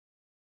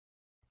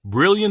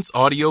Brilliance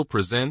Audio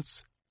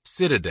presents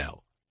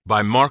Citadel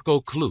by Marco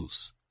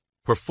Cluse,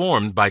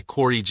 performed by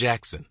Corey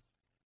Jackson.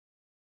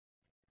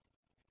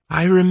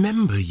 I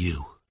remember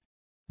you,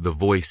 the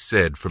voice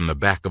said from the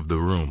back of the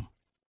room.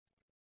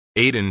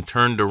 Aiden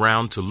turned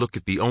around to look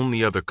at the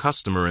only other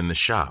customer in the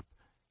shop,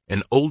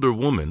 an older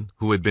woman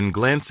who had been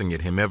glancing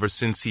at him ever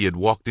since he had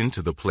walked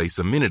into the place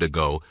a minute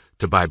ago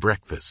to buy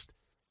breakfast.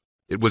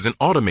 It was an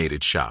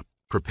automated shop,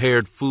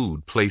 prepared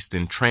food placed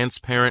in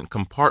transparent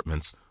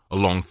compartments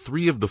along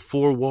 3 of the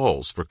 4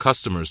 walls for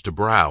customers to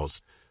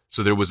browse,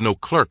 so there was no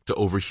clerk to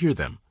overhear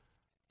them.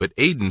 But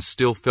Aiden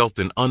still felt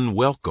an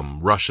unwelcome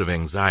rush of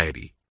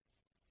anxiety.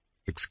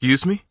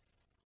 "Excuse me?"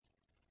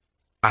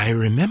 I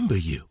remember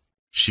you,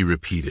 she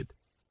repeated.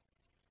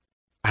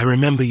 I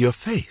remember your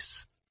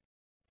face.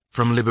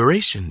 From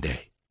Liberation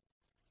Day.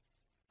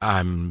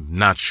 "I'm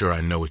not sure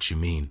I know what you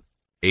mean,"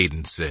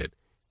 Aiden said,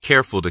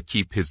 careful to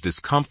keep his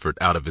discomfort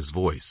out of his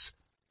voice.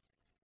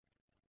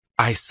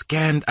 I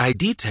scanned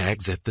ID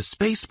tags at the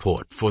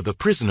spaceport for the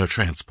prisoner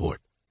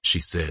transport, she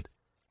said.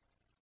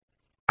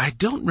 I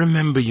don't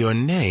remember your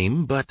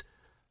name, but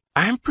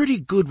I'm pretty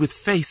good with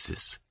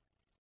faces.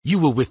 You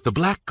were with the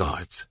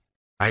Blackguards.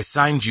 I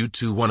assigned you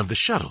to one of the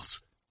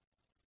shuttles.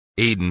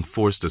 Aiden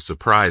forced a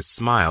surprised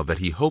smile that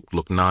he hoped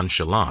looked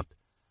nonchalant.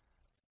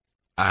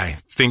 "I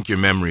think your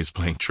memory's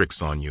playing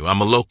tricks on you.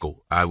 I'm a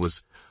local. I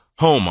was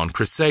home on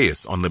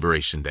Chrysaeus on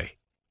Liberation Day,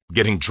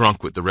 getting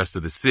drunk with the rest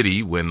of the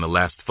city when the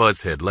last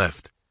fuzzhead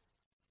left."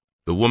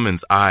 The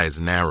woman's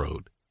eyes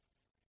narrowed.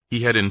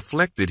 He had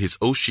inflected his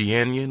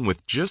Oceanian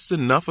with just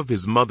enough of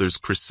his mother's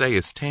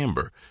Chrysaeus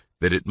timbre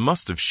that it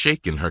must have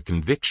shaken her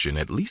conviction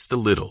at least a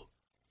little.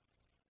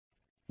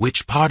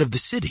 Which part of the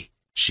city?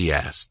 She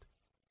asked.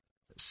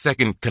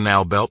 "Second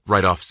Canal Belt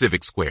right off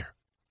Civic Square."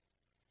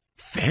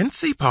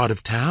 Fancy part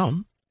of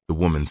town, the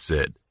woman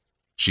said.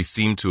 She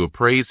seemed to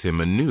appraise him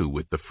anew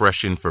with the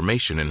fresh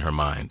information in her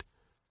mind.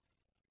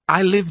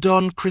 I lived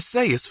on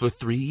Chrysaeus for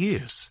 3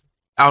 years,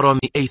 out on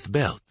the 8th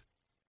Belt.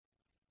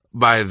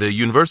 "By the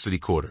University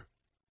Quarter,"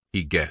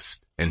 he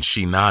guessed, and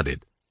she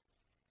nodded.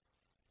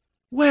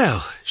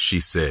 Well,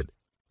 she said,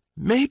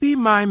 maybe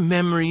my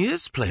memory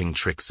is playing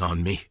tricks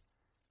on me.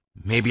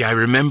 Maybe I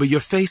remember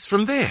your face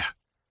from there.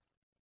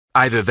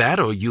 Either that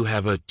or you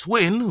have a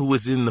twin who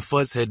was in the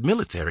Fuzzhead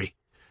military.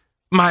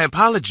 My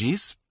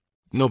apologies.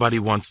 Nobody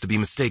wants to be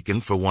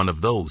mistaken for one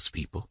of those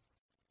people.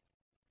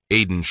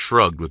 Aiden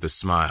shrugged with a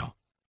smile.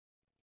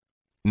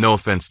 "No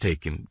offense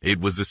taken. It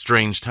was a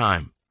strange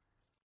time.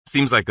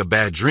 Seems like a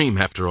bad dream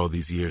after all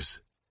these years."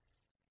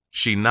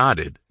 She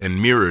nodded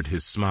and mirrored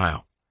his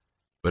smile,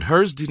 but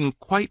hers didn't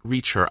quite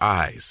reach her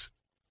eyes.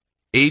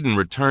 Aiden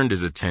returned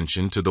his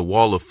attention to the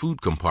wall of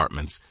food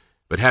compartments,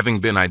 but having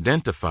been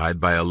identified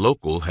by a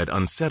local had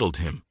unsettled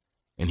him,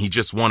 and he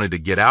just wanted to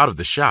get out of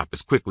the shop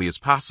as quickly as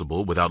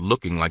possible without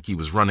looking like he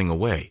was running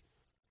away.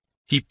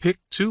 He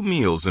picked 2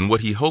 meals in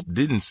what he hoped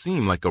didn't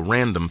seem like a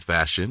random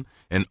fashion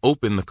and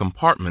opened the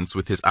compartments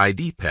with his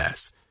ID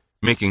pass,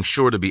 making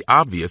sure to be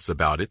obvious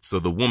about it so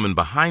the woman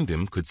behind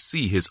him could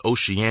see his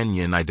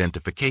Oceanian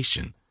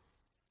identification.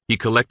 He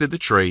collected the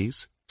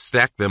trays,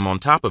 stacked them on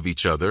top of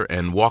each other,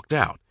 and walked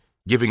out,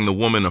 giving the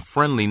woman a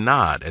friendly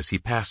nod as he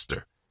passed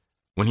her.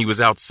 When he was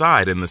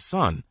outside in the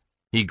sun,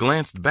 he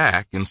glanced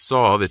back and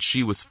saw that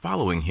she was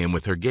following him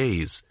with her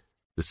gaze,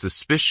 the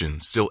suspicion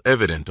still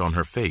evident on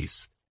her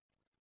face.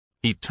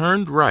 He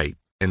turned right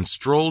and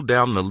strolled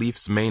down the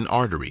Leaf's main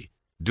artery,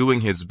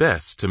 doing his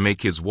best to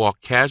make his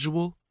walk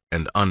casual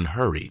and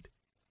unhurried.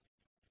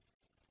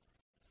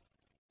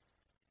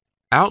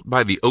 Out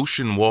by the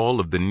ocean wall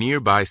of the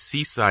nearby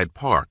seaside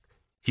park,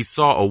 he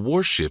saw a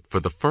warship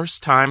for the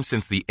first time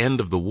since the end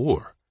of the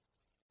war.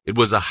 It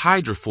was a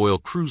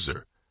hydrofoil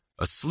cruiser,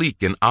 a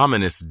sleek and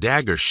ominous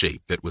dagger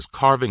shape that was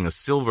carving a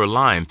silver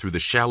line through the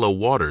shallow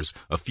waters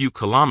a few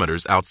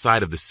kilometers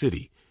outside of the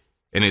city,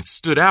 and it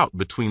stood out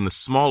between the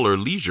smaller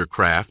leisure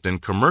craft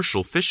and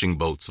commercial fishing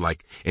boats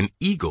like an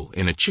eagle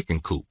in a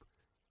chicken coop.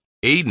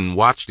 Aiden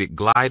watched it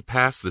glide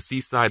past the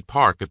seaside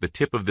park at the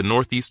tip of the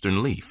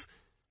northeastern Leaf.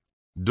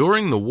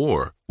 During the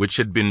war, which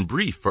had been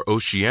brief for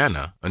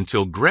Oceania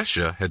until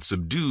Grecia had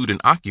subdued and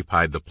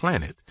occupied the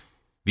planet,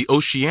 the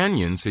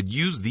Oceanians had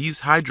used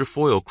these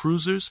hydrofoil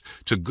cruisers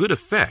to good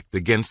effect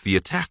against the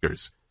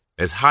attackers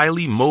as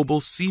highly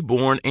mobile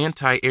seaborne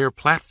anti-air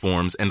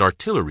platforms and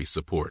artillery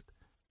support.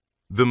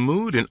 The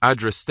mood in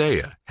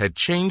Adrastea had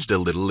changed a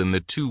little in the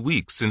 2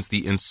 weeks since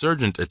the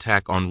insurgent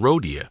attack on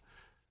Rhodia,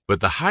 but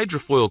the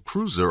hydrofoil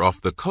cruiser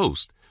off the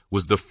coast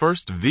was the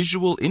first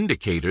visual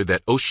indicator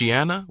that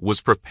Oceania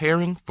was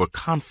preparing for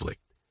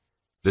conflict.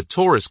 The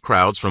tourist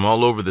crowds from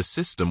all over the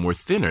system were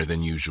thinner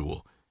than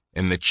usual,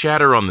 and the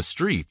chatter on the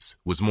streets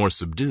was more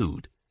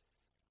subdued.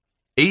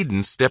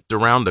 Aiden stepped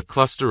around a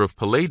cluster of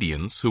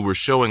Palladians who were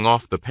showing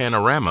off the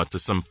panorama to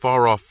some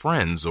far-off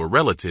friends or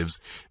relatives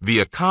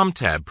via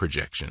ComTab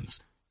projections,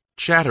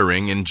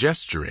 chattering and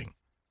gesturing.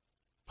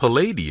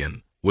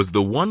 Palladian was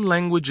the one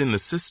language in the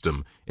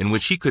system in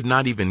which he could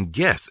not even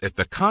guess at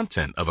the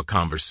content of a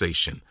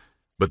conversation,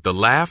 but the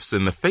laughs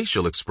and the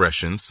facial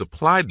expressions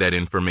supplied that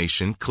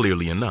information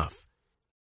clearly enough.